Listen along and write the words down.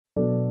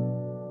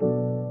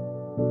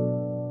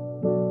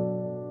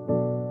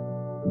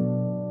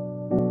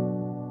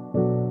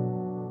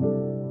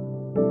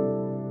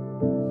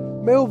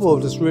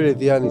Millboard was really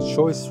the only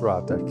choice for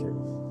our decking.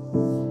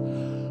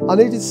 I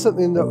needed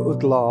something that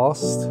would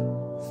last,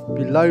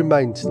 be low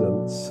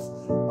maintenance,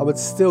 and would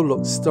still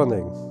look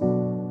stunning.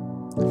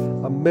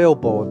 And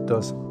Millboard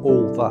does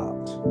all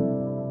that.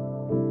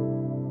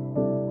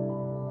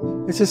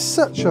 It is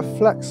such a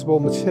flexible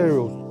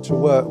material to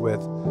work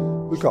with.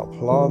 We've got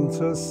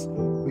planters,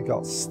 we've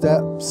got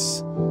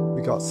steps,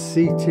 we've got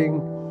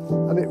seating,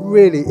 and it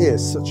really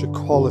is such a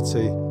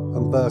quality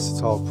and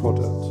versatile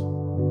product.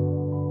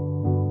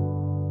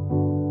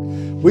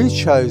 We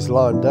chose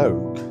lined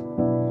oak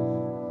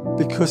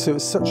because it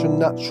was such a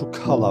natural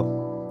colour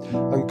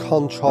and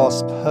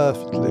contrasts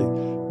perfectly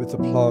with the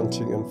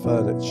planting and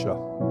furniture.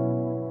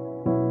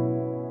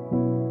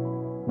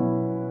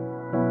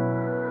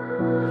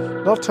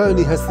 Not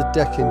only has the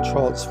decking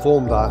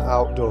transformed our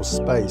outdoor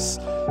space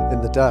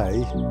in the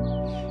day,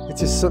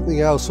 it is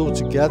something else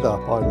altogether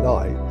by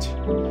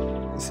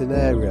night. It's an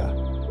area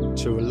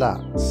to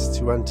relax,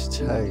 to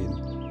entertain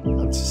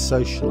and to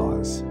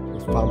socialise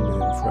with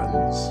family and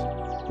friends.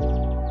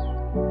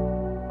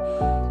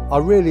 I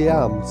really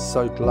am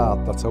so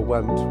glad that I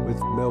went with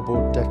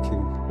Millboard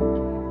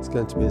decking. It's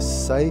going to be a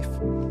safe,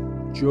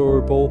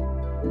 durable,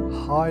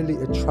 highly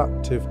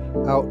attractive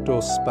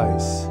outdoor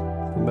space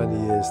for many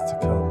years to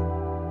come.